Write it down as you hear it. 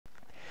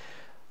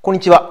こんに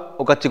ちは、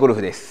おかっちゴル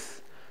フで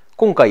す。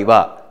今回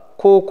は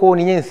高校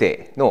2年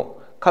生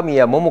の神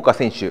谷桃香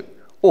選手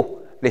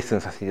をレッス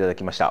ンさせていただ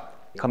きました。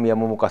神谷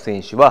桃香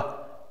選手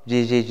は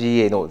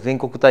JJGA の全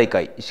国大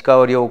会石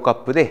川遼カッ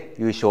プで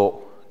優勝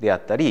であ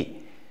った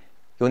り、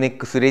ヨネッ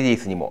クスレディー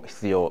スにも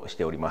出場し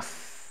ておりま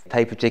す。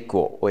タイプチェック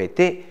を終え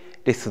て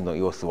レッスンの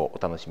様子をお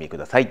楽しみく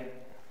ださい。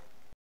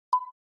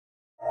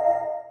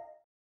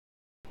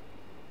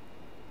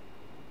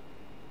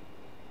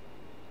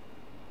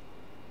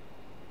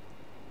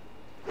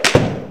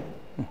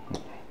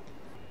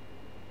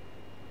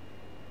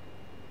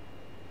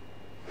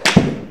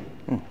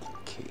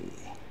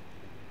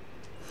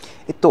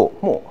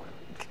も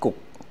う結構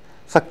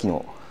さっき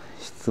の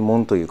質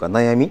問というか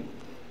悩み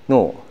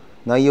の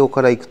内容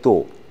からいく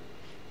と、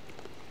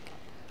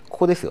こ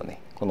こですよ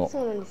ね。そう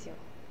なんですよ。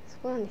そ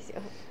こなんです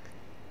よ。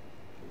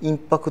イン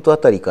パクトあ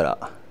たりか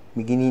ら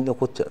右に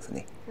残っちゃうんです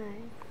ね。はい、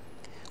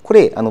こ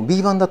れ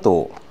B 盤だ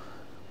と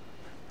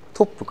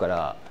トップか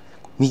ら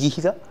右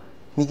膝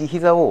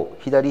を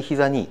左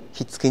膝に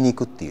ひっつけに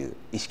行くっていう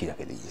意識だ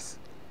けでいいです。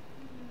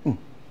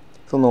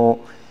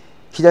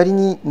左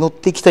に乗っ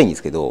ていきたいんで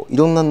すけど、い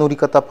ろんな乗り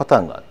方パタ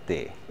ーンがあっ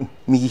て、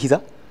右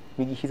膝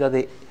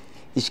で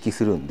意識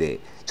するんで、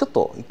ちょっ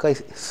と一回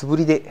素振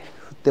りで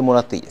振っても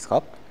らっていいです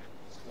か。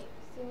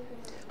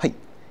はい、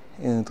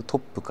トッ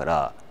プか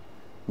ら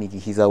右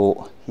膝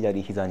を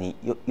左膝に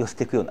寄せ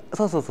ていくような、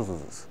そうでフ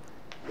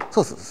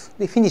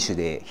ィニッシュ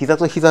で膝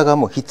と膝が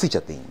もうひっついちゃ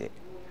っていいんで、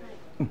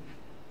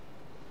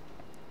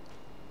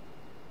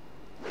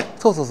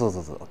そうオ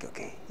ッ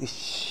ケーよ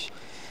し。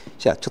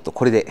じゃあちょっと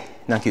これで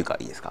何球か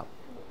いいですか。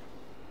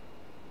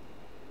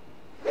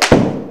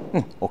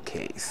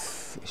OK で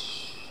す。よ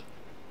し。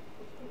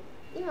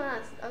今ア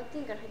ウト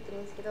インから入ってる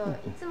んですけど、い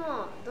つ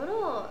もド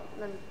ロー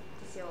なんで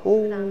すよ。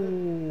普段って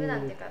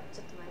いうか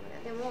ちょっと前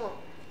まで。でも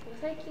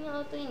最近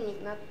アウトイン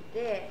になっ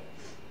て、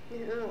フェ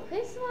ー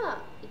スは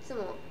いつ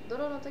もド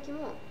ローの時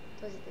も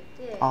閉じて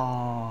て、で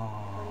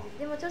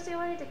も調子が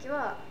悪い時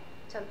は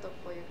ちゃんと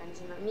こういう感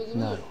じの右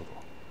に流れる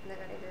球が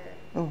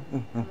出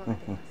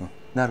ま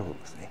す。なるほど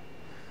ですね。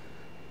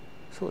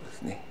そうで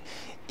すね。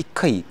一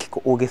回結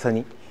構大げさ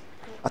に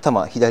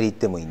頭左行っ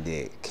てもいいん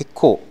で、結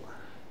構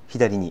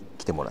左に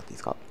来てもらっていいで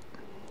すか。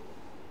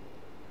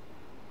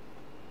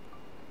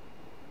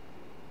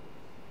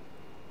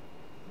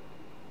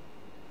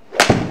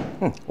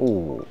お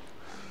お。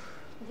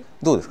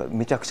どうですか。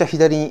めちゃくちゃ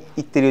左に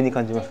行ってるように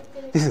感じます。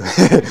ですよ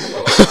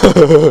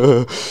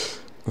ね。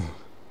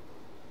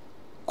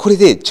これ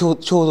でちょう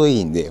どい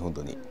いんで、本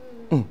当に。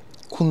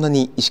こんな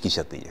に意識しち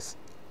ゃっていいです。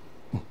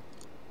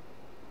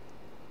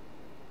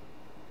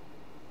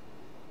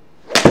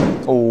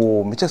お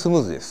お、めっちゃスム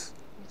ーズです。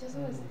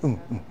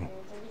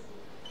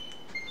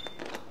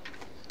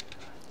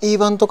A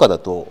盤とかだ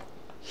と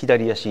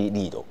左足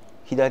リード、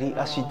左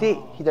足で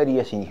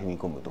左足に踏み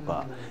込むと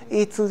か、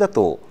A2 だ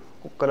とこ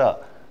こから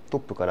ト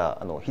ップか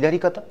ら左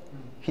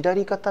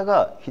肩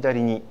が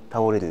左に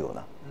倒れるよう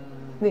な。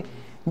で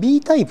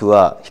B タイプ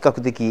は比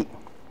較的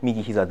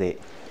右膝で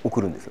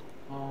送るんですよ。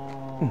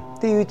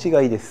っていう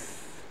違いです。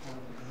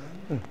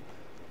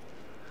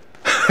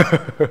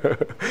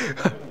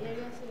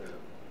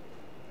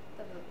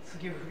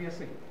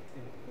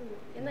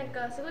なん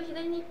かすごい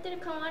左に行ってる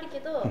感はあるけ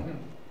ど、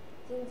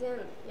全然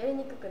やり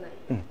にくくない。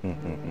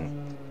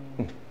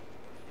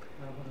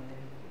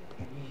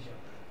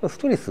ス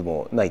トレス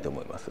もないと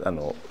思います。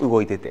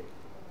動いてて。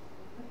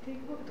テイ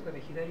クバックとか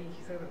で左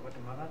膝がこうやって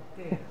曲がっ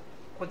て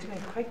こっち側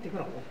に帰っていく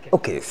のは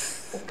OK で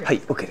す。はい、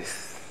OK で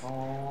す。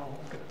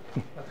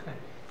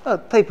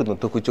タイプの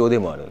特徴で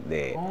もあるん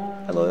で、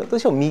どう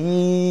しても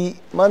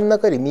真ん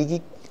中より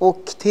右を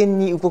起点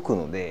に動く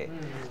ので、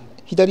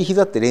左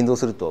膝って連動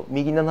すると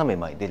右斜め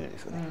前に出るんで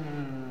すよね。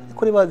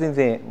これは全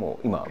然も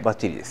う今バッ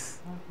チリで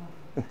す。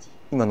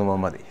今のま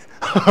までいいです。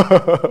右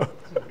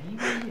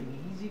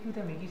軸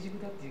だ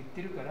って言っ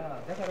てるから、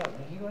だから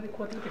右側でこ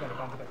うやって打ってから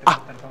バンとかって思っ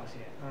たのかもしれ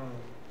な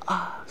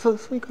い。そ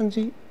ういう感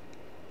じ。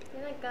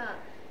なんか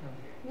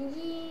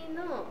右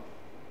の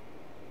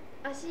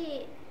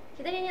足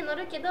左に乗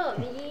るけど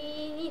右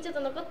にちょっ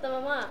と残ったま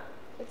ま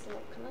打つの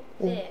かなっ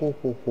て、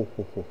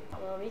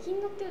右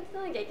に乗って打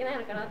たなきゃいけない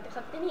のかなって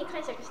勝手に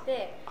解釈してや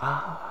っ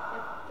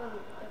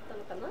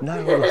たのかな。な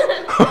るほ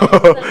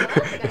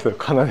ど。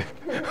かなり。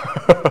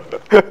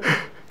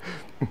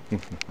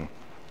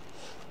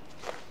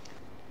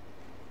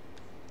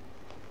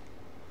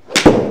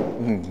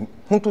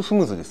本当ス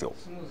ムーズですよ。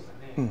スムーズだ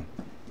ね。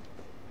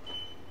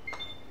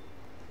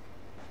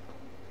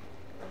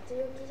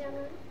強気じゃな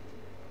い？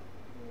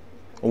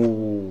お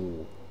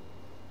お。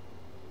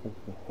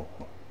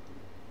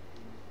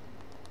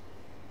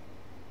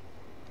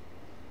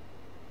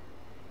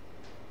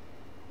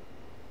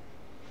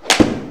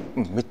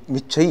め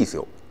っちゃいいです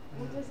よ。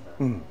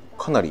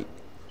かなり。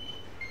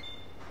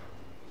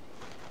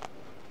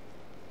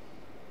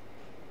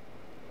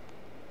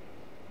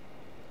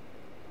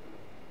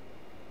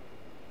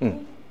良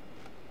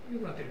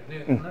くなってる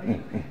よね。かなりいい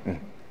よ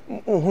ね。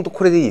もう本当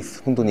これでいいで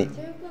す。本当に。強く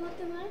なっ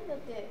てない？だっ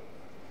て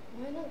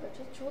前なんかち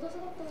ょっと長打差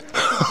だったのに。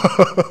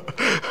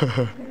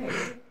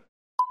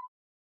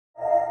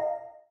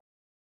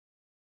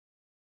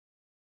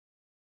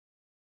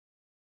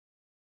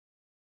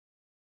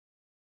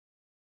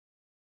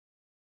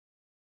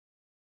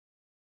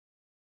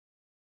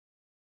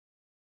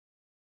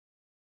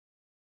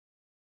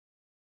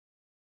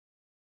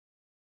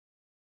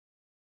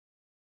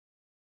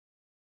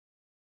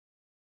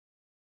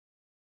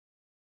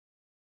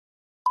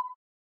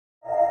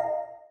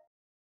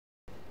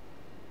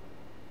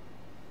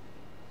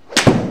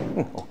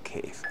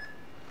OK です。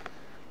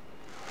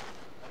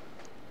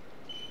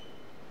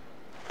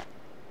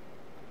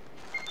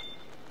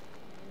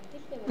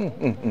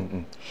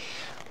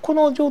こ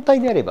の状態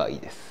であればいい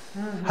です。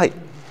はい。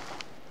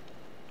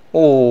お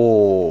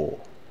お、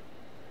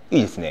い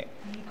いですね。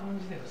いい感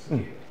じだよ。す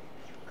げえ。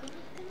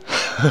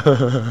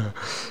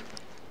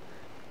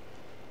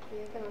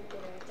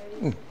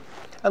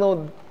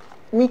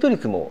ミート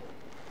率も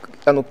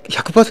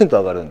100%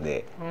 上がるん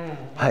で、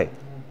はい。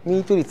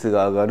ミート率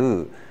が上が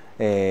る。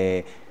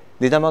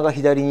出玉が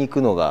左に行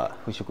くのが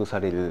払拭さ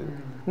れる、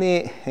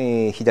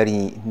で、左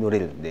に乗れ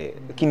るんで、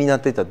気にな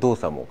ってた動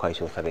作も解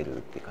消されるっ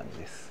ていう感じ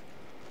です。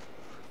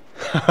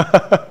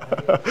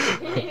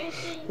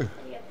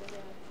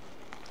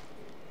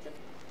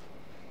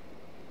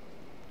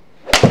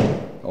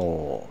おお、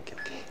オッケーオ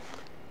ッ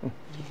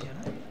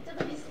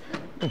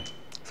ケー。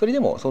それで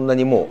もそんな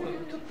にも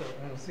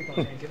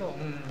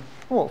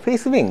うもうフェー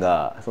ス面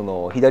がそ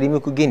の左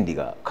向く原理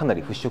がかな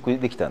り払拭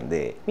できたん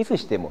で、ミス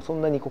してもそ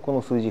んなにここ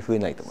の数字増え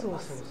ないと思いま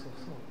す。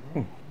オ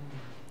ッ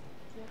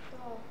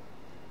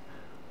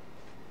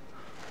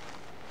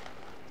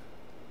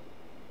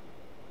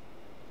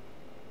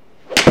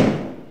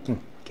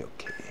ケーオッ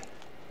ケー。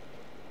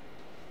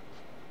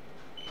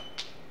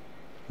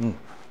余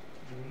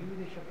裕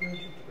で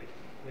140とか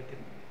超えてる。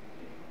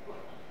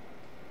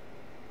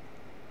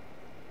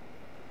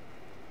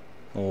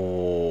お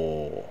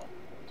お。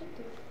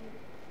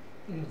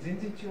全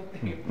然違っ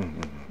てるよ。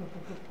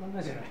こん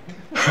なじゃない。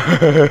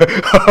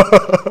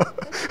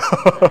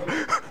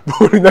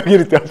ボール投げ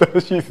るって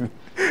新しいですね。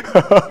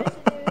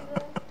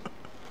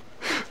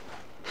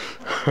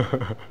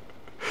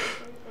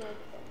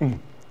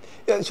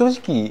いや正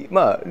直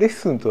まあレッ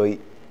スンとは言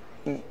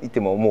って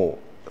もも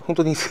う本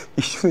当に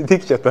一緒にで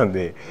きちゃったん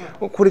で、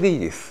もうこれでいい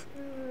です。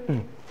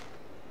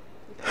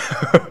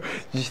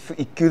実質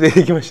1球で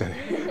できましたね。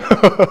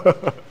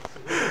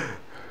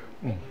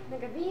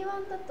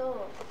だ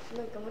と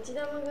なんか持ち球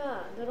が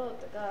ドロー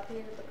とかフェ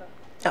ードとか、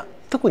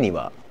特に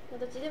は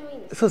どっちでもいい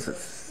んですか？そうで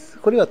す。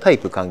これはタイ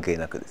プ関係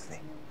なくです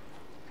ね。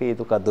フェー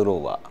ドかドロ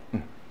ーは、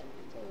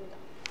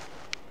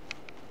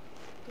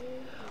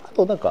あ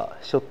となんか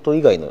ショット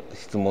以外の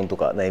質問と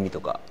か悩み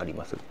とかあり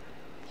ます？ショッ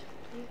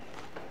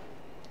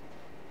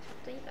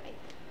ト以外？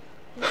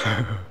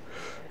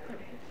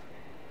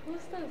フォー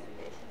スタンス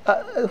で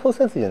しょ？フォース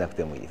タンスじゃなく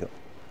てもいいですよ。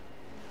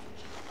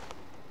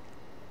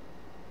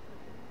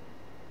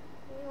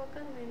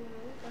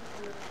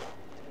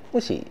も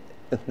し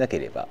なけ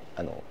れば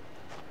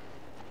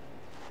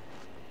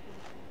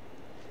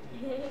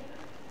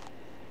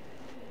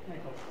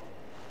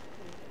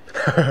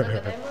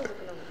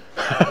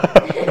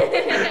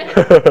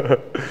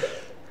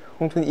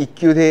本当に1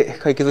球で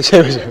解決しちゃ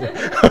いましたね。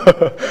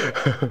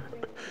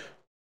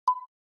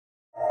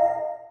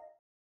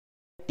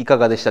いか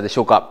がでしたでし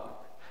ょう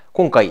か。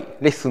今回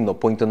レッスンの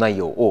ポイント内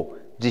容を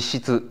実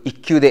質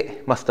1球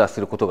でマスター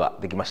することが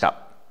できまし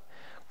た。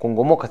今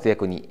後も活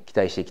躍に期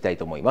待していきたい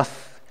と思いま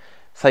す。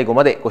最後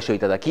までご視聴い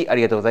ただきあ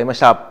りがとうございまし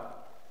た。